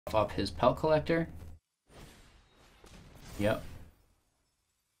up his pelt collector. Yep.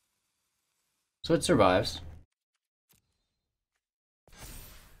 So it survives.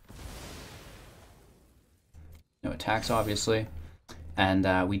 No attacks, obviously.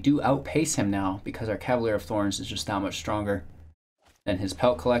 And we do outpace him now because our Cavalier of Thorns is just that much stronger than his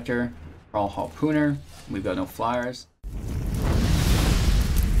pelt collector. BRAWL Harpooner. We've got no flyers.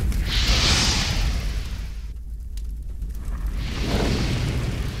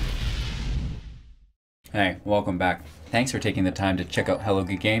 Hey, welcome back. Thanks for taking the time to check out Hello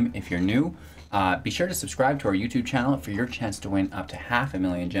Good Game. If you're new, be sure to subscribe to our YouTube channel for your chance to win up to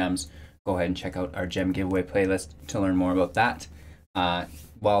 500,000 gems. Go ahead and check out our gem giveaway playlist to learn more about that.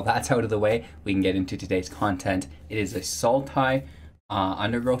 While that's out of the way, we can get into today's content. It is a SULTI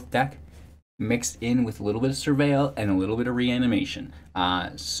Undergrowth deck mixed in with a little bit of Surveil and a little bit of reanimation.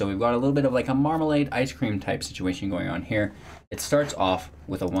 So we've got a little bit of like a marmalade ice cream type situation going on here. It starts off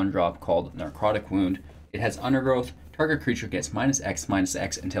with a 1-drop called Necrotic Wound. It has Undergrowth. Target creature gets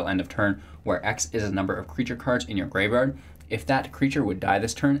 -X until end of turn, where X is a number of creature cards in your graveyard. If that creature would die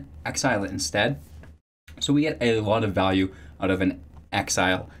this turn, exile it instead. So we get a lot of value out of an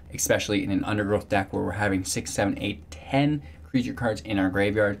exile, especially in an Undergrowth deck where we're having 6, 7, 8, 10 creature cards in our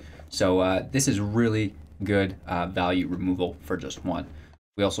graveyard. So this is really good value removal for just one.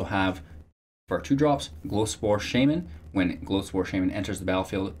 We also have, for 2 drops, Glowspore Shaman. When Glowspore Shaman enters the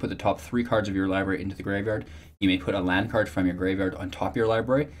battlefield, put the top 3 cards of your library into the graveyard. You may put a land card from your graveyard on top of your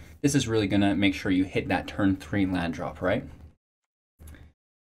library. This is really going to make sure you hit that turn 3 land drop, right?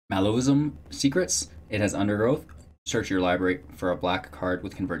 Maloism Secrets. It has Undergrowth. Search your library for a black card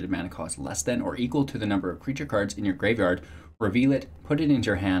with converted mana cost less than or equal to the number of creature cards in your graveyard. Reveal it, put it into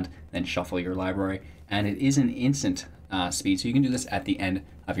your hand, then shuffle your library. And it is an instant speed, so you can do this at the end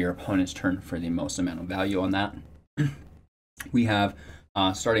of your opponent's turn for the most amount of value on that. We have,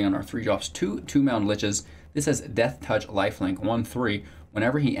 starting on our 3 drops, 2 2-mound liches. This has Death Touch Lifelink 1/3.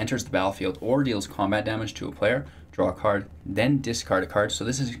 Whenever he enters the battlefield or deals combat damage to a player, draw a card, then discard a card. So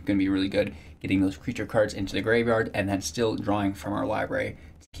this is going to be really good, getting those creature cards into the graveyard and then still drawing from our library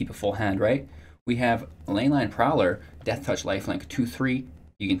to keep a full hand, right? We have Leyline Prowler, Death Touch Lifelink 2/3.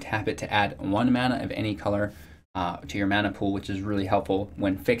 You can tap it to add 1 mana of any color to your mana pool, which is really helpful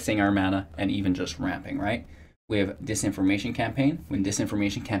when fixing our mana and even just ramping, right? We have Disinformation Campaign. When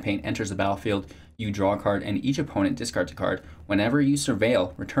Disinformation Campaign enters the battlefield, you draw a card and each opponent discards a card. Whenever you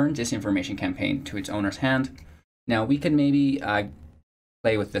Surveil, return Disinformation Campaign to its owner's hand. Now, we could maybe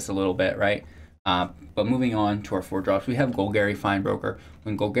play with this a little bit, right? But moving on to our 4 drops, we have Golgari Finebroker.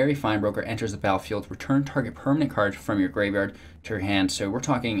 When Golgari Finebroker enters the battlefield, return target permanent card from your graveyard to your hand. So we're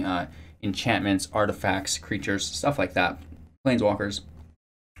talking enchantments, artifacts, creatures, stuff like that, planeswalkers.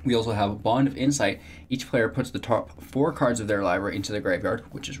 We also have Bond of Insight. Each player puts the top 4 cards of their library into the graveyard,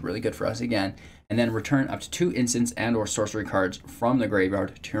 which is really good for us again, and then return up to 2 instants and or sorcery cards from the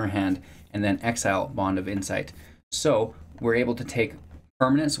graveyard to your hand, and then exile Bond of Insight. So we're able to take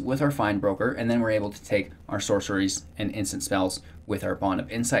permanents with our Finebroker, and then we're able to take our sorceries and instant spells with our Bond of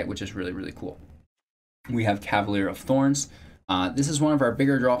Insight, which is really, really cool. We have Cavalier of Thorns. This is one of our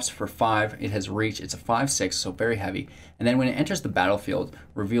bigger drops for 5. It has reach. It's a 5/6, so very heavy. And then when it enters the battlefield,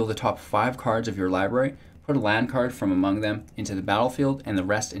 reveal the top 5 cards of your library, put a land card from among them into the battlefield, and the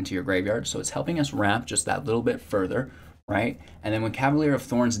rest into your graveyard. So it's helping us ramp just that little bit further, right? And then when Cavalier of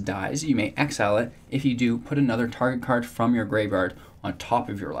Thorns dies, you may exile it. If you do, put another target card from your graveyard on top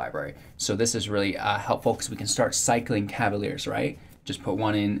of your library. So this is really helpful because we can start cycling Cavaliers, right? Just put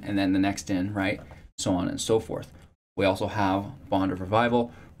one in and then the next in, right? So on and so forth. We also have Bond of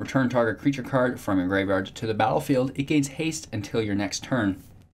Revival. Return target creature card from your graveyard to the battlefield. It gains haste until your next turn.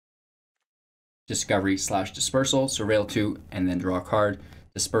 Discovery/Dispersal. Surveil 2 and then draw a card.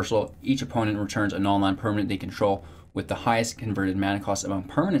 Dispersal. Each opponent returns a non-land permanent they control with the highest converted mana cost among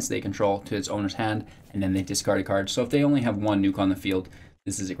permanents they control to its owner's hand, and then they discard a card. So if they only have 1 nuke on the field,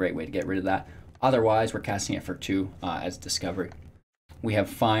 this is a great way to get rid of that. Otherwise, we're casting it for 2 as Discovery. We have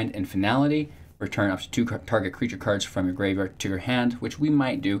Find and Finality. Return up to 2 target creature cards from your graveyard to your hand, which we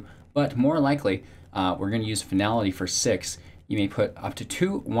might do, but more likely, we're going to use Finality for 6. You may put up to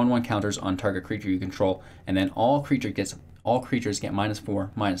 2 1/1 counters on target creature you control, and then all creatures get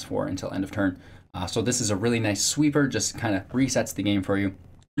 -4/-4 until end of turn. So this is a really nice sweeper, just kind of resets the game for you.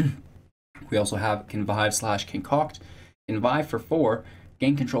 We also have Convive/Concoct. Convive for 4,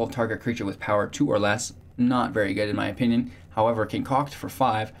 gain control of target creature with power 2 or less. Not very good in my opinion. However, Concoct for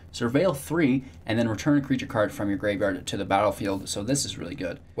 5, Surveil 3, and then return a creature card from your graveyard to the battlefield. So this is really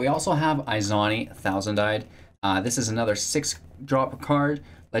good. We also have Izoni, Thousand-Eyed. This is another 6-drop card.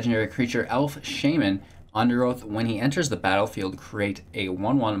 Legendary creature, Elf Shaman. Undergrowth, when he enters the battlefield, create a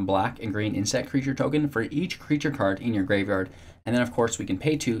 1/1 black and green insect creature token for each creature card in your graveyard. And then, of course, we can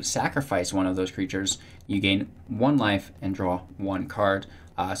pay to sacrifice one of those creatures. You gain 1 life and draw 1 card.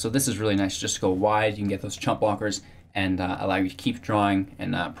 So this is really nice. Just go wide. You can get those chump blockers and allow you to keep drawing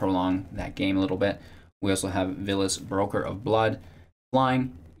and prolong that game a little bit. We also have Vilis, Broker of Blood.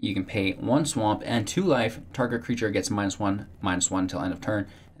 Flying, you can pay 1 swamp and 2 life. Target creature gets -1/-1 till end of turn.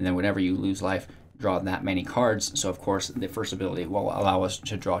 And then whenever you lose life, draw that many cards. So, of course, the first ability will allow us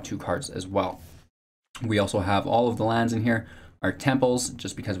to draw 2 cards as well. We also have all of the lands in here. Our temples,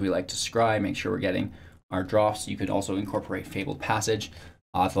 just because we like to scry, make sure we're getting our drops. You could also incorporate Fabled Passage.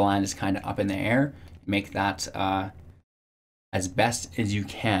 The land is kind of up in the air. Make that as best as you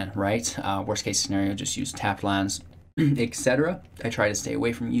can, right? Worst case scenario, just use tapped lands, etc. I try to stay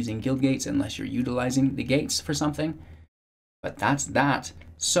away from using guild gates unless you're utilizing the gates for something. But that's that.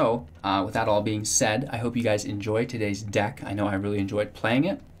 So, with that all being said, I hope you guys enjoyed today's deck. I know I really enjoyed playing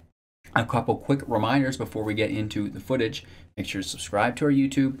it. A couple quick reminders before we get into the footage. Make sure to subscribe to our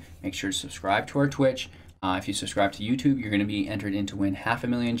YouTube. Make sure to subscribe to our Twitch. If you subscribe to YouTube, you're going to be entered in to win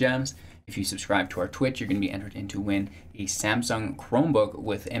 500,000 gems. If you subscribe to our Twitch, you're going to be entered in to win a Samsung Chromebook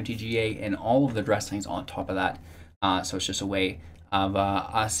with MTGA and all of the dressings on top of that. So it's just a way of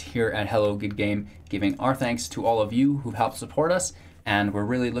us here at Hello Good Game giving our thanks to all of you who've helped support us. And we're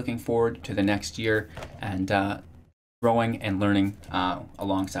really looking forward to the next year and growing and learning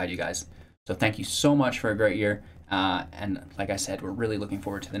alongside you guys. So thank you so much for a great year. And like I said, we're really looking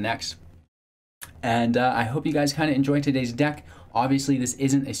forward to the next. And I hope you guys kind of enjoyed today's deck. Obviously, this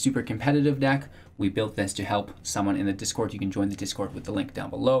isn't a super competitive deck. We built this to help someone in the Discord. You can join the Discord with the link down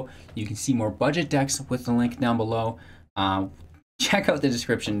below. You can see more budget decks with the link down below. Check out the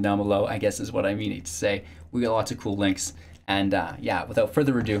description down below, I guess is what I mean to say. We got lots of cool links. And yeah, without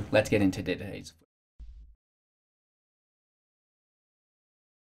further ado, let's get into today's.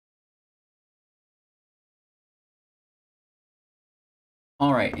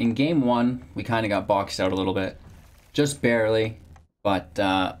 All right, in game 1, we kind of got boxed out a little bit, just barely, but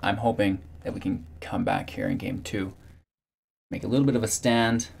I'm hoping that we can come back here in game 2, make a little bit of a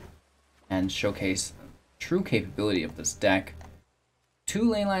stand, and showcase true capability of this deck. 2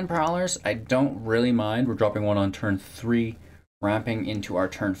 Leyline Prowlers, I don't really mind. We're dropping 1 on turn 3, ramping into our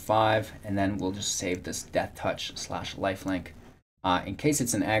turn 5, and then we'll just save this Death Touch / Lifelink. In case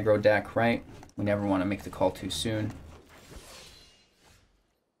it's an aggro deck, right? We never want to make the call too soon.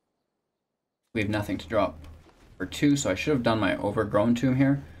 We have nothing to drop for 2, so I should have done my Overgrown Tomb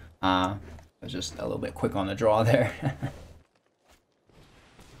here. I was just a little bit quick on the draw there.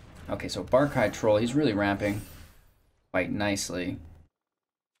 Okay, so Barkhide Troll, he's really ramping quite nicely.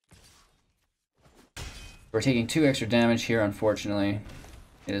 We're taking 2 extra damage here, unfortunately.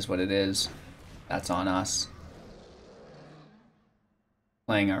 It is what it is. That's on us.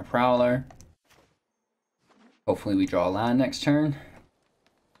 Playing our Prowler. Hopefully we draw a land next turn.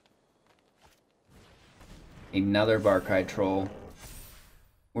 Another Barkhide Troll.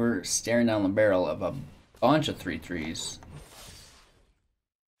 We're staring down the barrel of a bunch of 3/3s.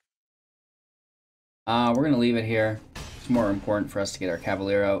 We're going to leave it here. It's more important for us to get our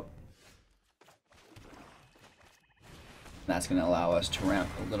Cavalier out. That's going to allow us to ramp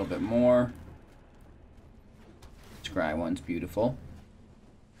a little bit more. Scry 1's beautiful.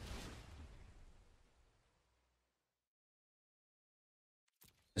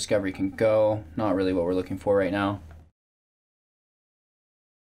 Discovery can go. Not really what we're looking for right now.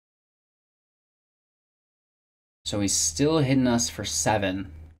 So he's still hitting us for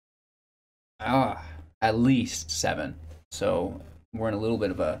 7. At least 7. So we're in a little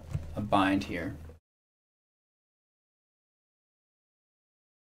bit of a bind here.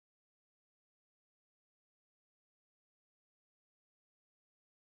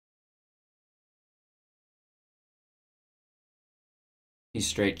 He's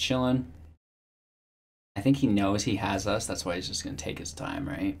straight chilling. I think he knows he has us. That's why he's just going to take his time,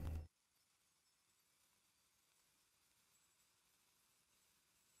 right?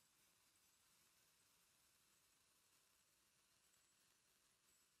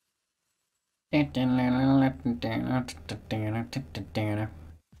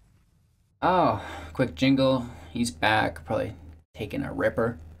 Oh, quick jingle. He's back. Probably taking a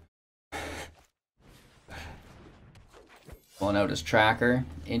ripper. Pulling out his tracker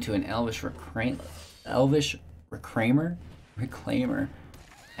into an Elvish Reclaimer,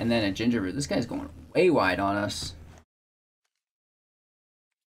 and then a Gingerbread. This guy's going way wide on us.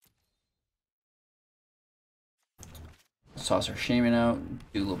 Toss our Shaman out,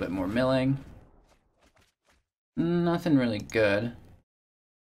 do a little bit more milling. Nothing really good.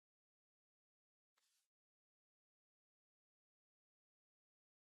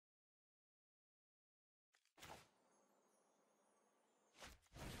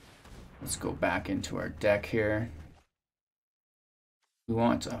 Let's go back into our deck here. We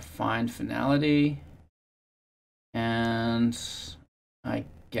want to find finality and I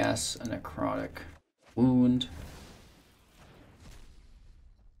guess a necrotic wound.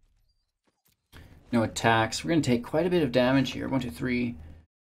 No attacks. We're going to take quite a bit of damage here. 1, 2, 3,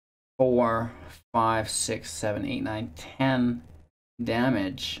 4, 5, 6, 7, 8, 9, 10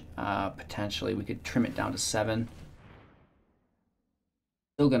 damage. Potentially, we could trim it down to 7.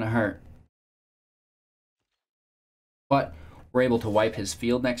 Still going to hurt. But we're able to wipe his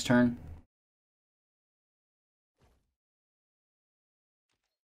field next turn.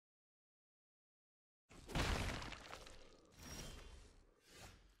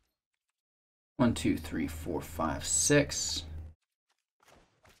 One, two, three, four, five, 6.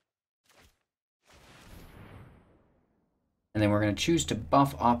 And then we're going to choose to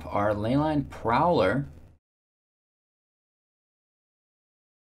buff up our Leyline Prowler.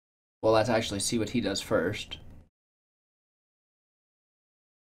 Well, let's actually see what he does first.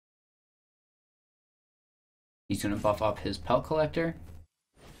 He's going to buff up his Pelt Collector.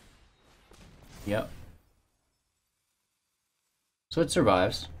 Yep. So it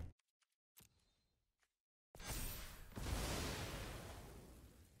survives.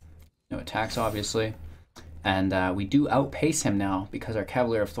 No attacks, obviously. And we do outpace him now because our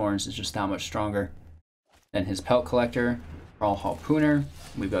Cavalier of Thorns is just that much stronger than his Pelt Collector. BRAWL Harpooner.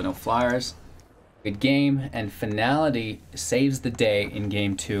 We've got no flyers. Good game. And finality saves the day in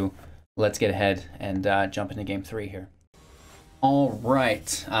game 2. Let's get ahead and jump into game 3 here. All right.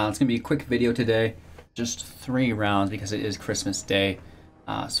 It's going to be a quick video today. Just 3 rounds because it is Christmas Day.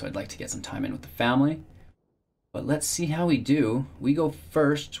 So I'd like to get some time in with the family. But let's see how we do. We go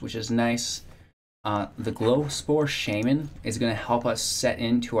first, which is nice. The Glowspore Shaman is going to help us set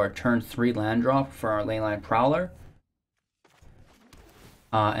into our turn 3 land drop for our Leyline Prowler.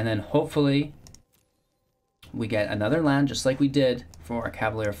 And then hopefully we get another land just like we did for our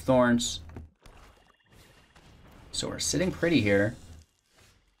Cavalier of Thorns. So we're sitting pretty here.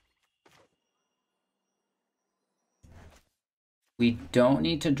 We don't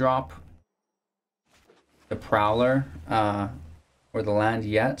need to drop the Prowler or the land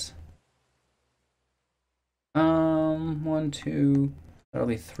yet. 1, 2, that'll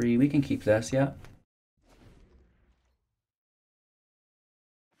be 3. We can keep this, yeah.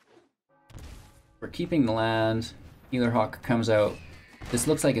 We're keeping the land. Healerhawk comes out. This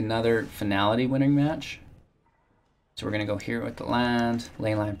looks like another finality winning match. So we're gonna go here with the land.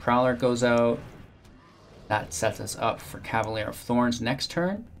 Leyline Prowler goes out. That sets us up for Cavalier of Thorns next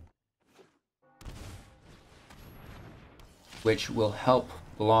turn, which will help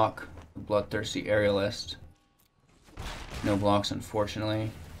block the Bloodthirsty Aerialist. No blocks, unfortunately.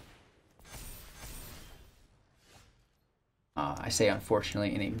 I say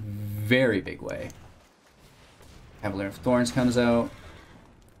unfortunately in a very big way. Cavalier of Thorns comes out.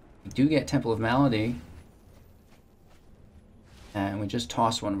 We do get Temple of Malady. And we just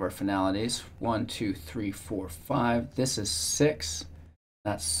toss one of our finalities. 1, 2, 3, 4, 5. This is 6.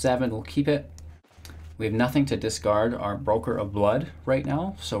 That's 7. We'll keep it. We have nothing to discard our Broker of Blood right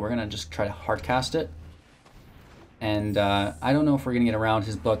now, so we're going to just try to hardcast it. And I don't know if we're going to get around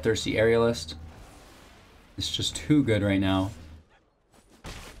his Bloodthirsty Aerialist. It's just too good right now.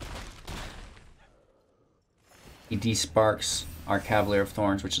 He desparks our Cavalier of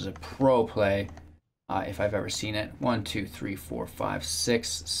Thorns, which is a pro play if I've ever seen it. 1, 2, 3, 4, 5,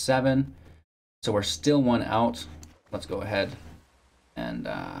 6, 7. So we're still 1 out. Let's go ahead and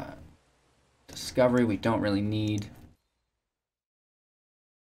Discovery we don't really need.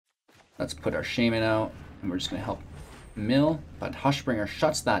 Let's put our Shaman out, and we're just going to help mill, but Hushbringer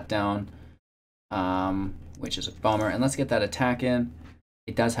shuts that down, which is a bummer. And let's get that attack in.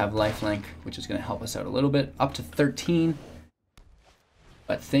 It does have lifelink, which is going to help us out a little bit, up to 13.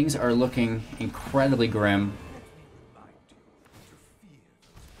 But things are looking incredibly grim.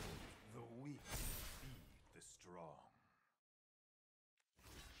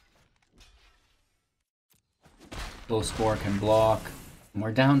 Glowspore can block. And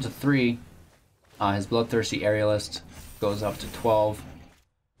we're down to 3. His Bloodthirsty Aerialist goes up to 12.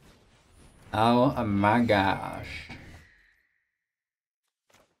 Oh my gosh.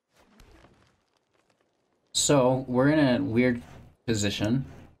 So we're in a weird position,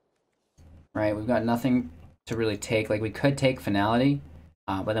 right? We've got nothing to really take. Like, we could take Finality,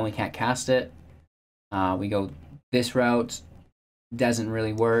 but then we can't cast it. We go this route, doesn't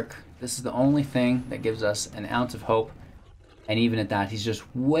really work. This is the only thing that gives us an ounce of hope. And even at that, he's just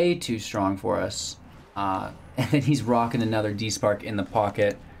way too strong for us. And then he's rocking another D-Spark in the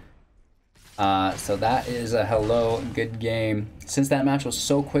pocket. So that is a hello, good game. Since that match was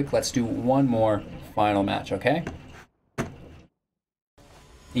so quick, let's do one more final match, okay?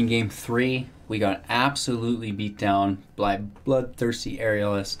 In game 3, we got absolutely beat down by Bloodthirsty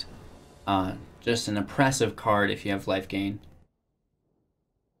Aerialist. Just an impressive card if you have life gain.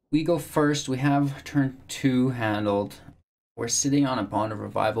 We go first. We have turn 2 handled. We're sitting on a Bond of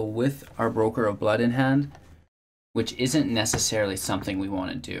Revival with our Broker of Blood in hand, which isn't necessarily something we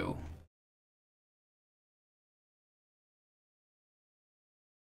want to do.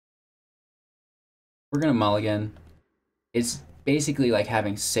 We're going to mulligan. It's basically like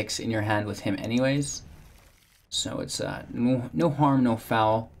having 6 in your hand with him anyways. So it's no harm, no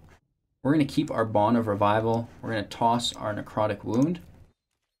foul. We're going to keep our Bond of Revival. We're going to toss our Necrotic Wound.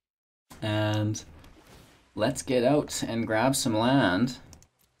 And let's get out and grab some land.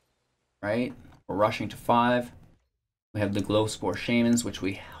 Right? We're rushing to 5. We have the Glowspore Shamans, which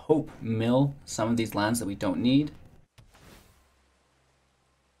we hope mill some of these lands that we don't need.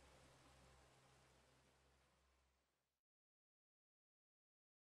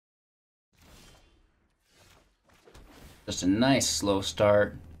 Just a nice slow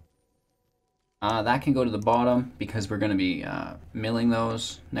start. That can go to the bottom because we're going to be milling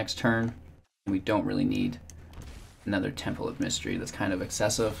those next turn. We don't really need another Temple of Mystery. That's kind of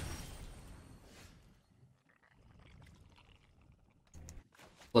excessive.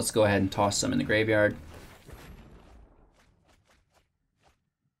 Let's go ahead and toss some in the graveyard.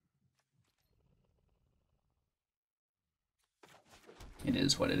 It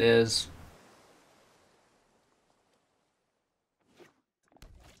is what it is.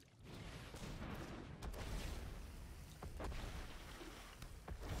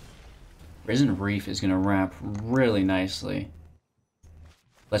 Risen Reef is going to wrap really nicely.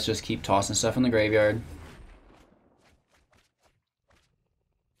 Let's just keep tossing stuff in the graveyard.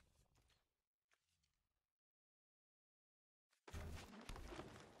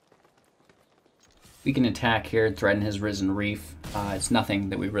 We can attack here, threaten his Risen Reef. It's nothing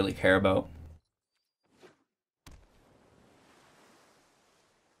that we really care about.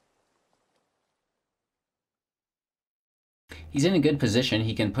 He's in a good position.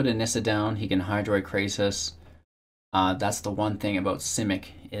 He can put a Nissa down. He can Hydroid Krasis. That's the one thing about Simic,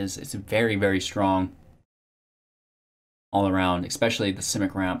 is it's very, very strong all around, especially the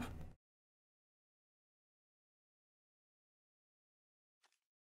Simic ramp.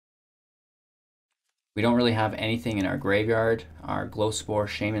 We don't really have anything in our graveyard. Our Glowspore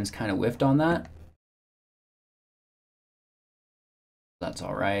Shaman's kind of whiffed on that. That's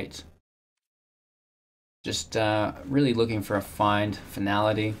all right. Just really looking for a find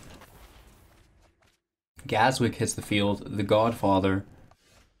finality. Gazwick hits the field, the Godfather.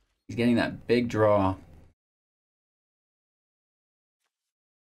 He's getting that big draw.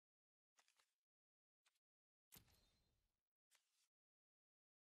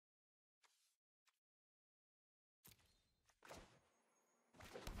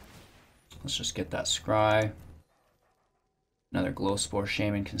 Let's just get that Scry. Another Glowspore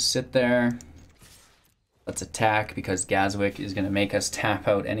Shaman can sit there. Let's attack because Gazwick is going to make us tap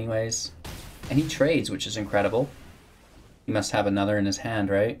out anyways. And he trades, which is incredible. He must have another in his hand,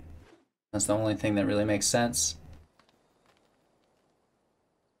 right? That's the only thing that really makes sense.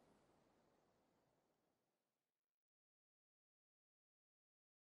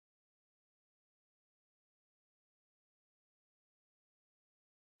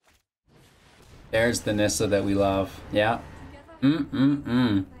 There's the Nissa that we love. Yeah.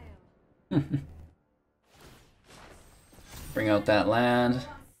 Bring out that land.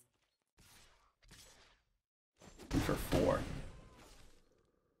 For 4.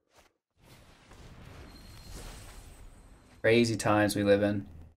 Crazy times we live in.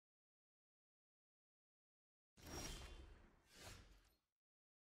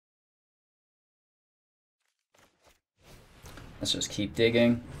 Let's just keep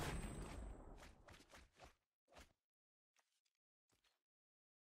digging.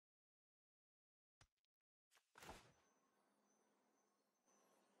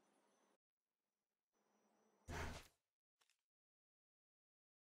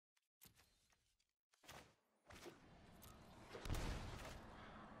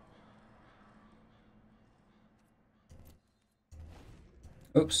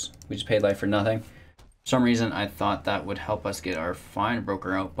 Oops, we just paid life for nothing. For some reason, I thought that would help us get our Find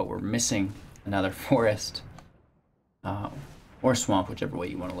Broker out, but we're missing another forest. Or swamp, whichever way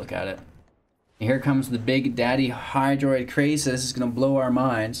you want to look at it. And here comes the big daddy Hydroid Krasis. This is going to blow our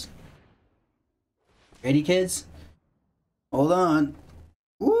minds. Ready, kids? Hold on.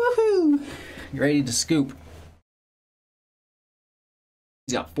 Woohoo! You ready to scoop?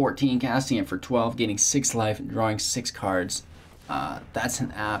 He's got 14, casting it for 12, gaining 6 life, and drawing 6 cards. That's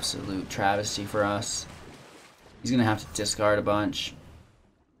an absolute travesty for us. He's going to have to discard a bunch,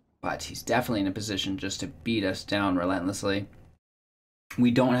 but he's definitely in a position just to beat us down relentlessly.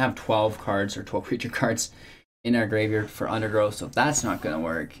 We don't have 12 cards or 12 creature cards in our graveyard for Undergrowth, so that's not going to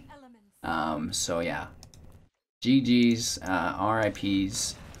work. So yeah, GG's,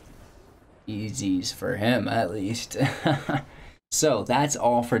 RIP's, easies for him at least. So that's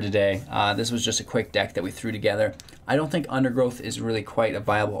all for today. This was just a quick deck that we threw together. I don't think Undergrowth is really quite a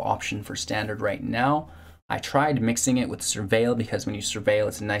viable option for Standard right now. I tried mixing it with Surveil because when you Surveil,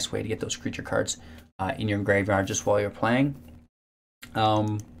 it's a nice way to get those creature cards in your graveyard just while you're playing.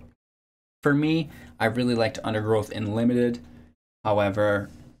 For me, I really liked Undergrowth in Limited. However,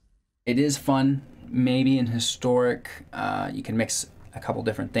 it is fun. Maybe in Historic, you can mix a couple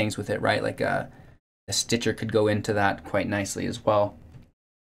different things with it, right? Like a Stitcher could go into that quite nicely as well.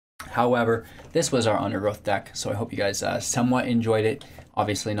 However, this was our Undergrowth deck, so I hope you guys somewhat enjoyed it.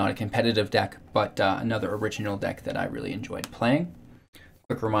 Obviously not a competitive deck, but another original deck that I really enjoyed playing.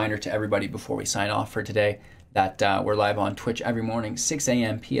 Quick reminder to everybody before we sign off for today that we're live on Twitch every morning, 6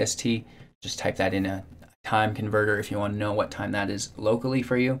 a.m. PST. Just type that in a time converter if you want to know what time that is locally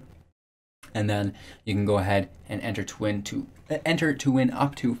for you. And then you can go ahead and enter to win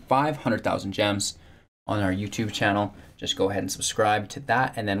up to 500,000 gems on our YouTube channel. Just go ahead and subscribe to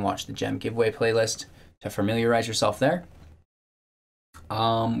that and then watch the gem giveaway playlist to familiarize yourself there.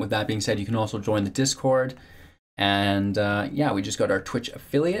 With that being said, you can also join the Discord. And yeah, we just got our Twitch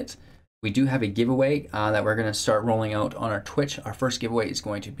affiliate. We do have a giveaway that we're going to start rolling out on our Twitch. Our first giveaway is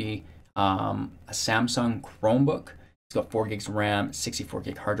going to be a Samsung Chromebook. It's got 4 gigs of RAM, 64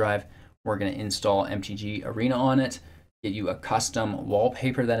 gig hard drive. We're going to install MTG Arena on it, get you a custom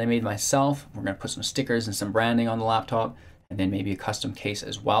wallpaper that I made myself. We're going to put some stickers and some branding on the laptop, and then maybe a custom case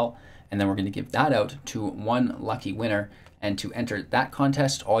as well. And then we're going to give that out to one lucky winner. And to enter that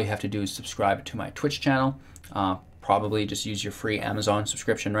contest, all you have to do is subscribe to my Twitch channel. Probably just use your free Amazon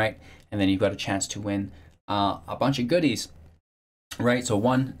subscription, right? And then you've got a chance to win a bunch of goodies, right? So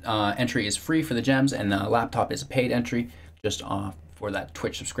one entry is free for the gems, and the laptop is a paid entry just for that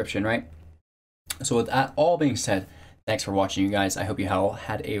Twitch subscription, right? So with that all being said, thanks for watching, you guys. I hope you all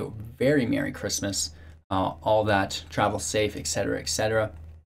had a very Merry Christmas, all that, travel safe, etc., etc.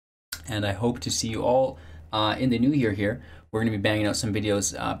 And I hope to see you all in the new year here. We're going to be banging out some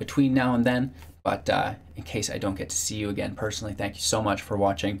videos between now and then, but in case I don't get to see you again personally, thank you so much for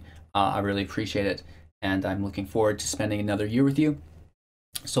watching. I really appreciate it, and I'm looking forward to spending another year with you.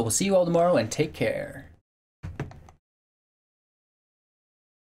 So we'll see you all tomorrow, and take care.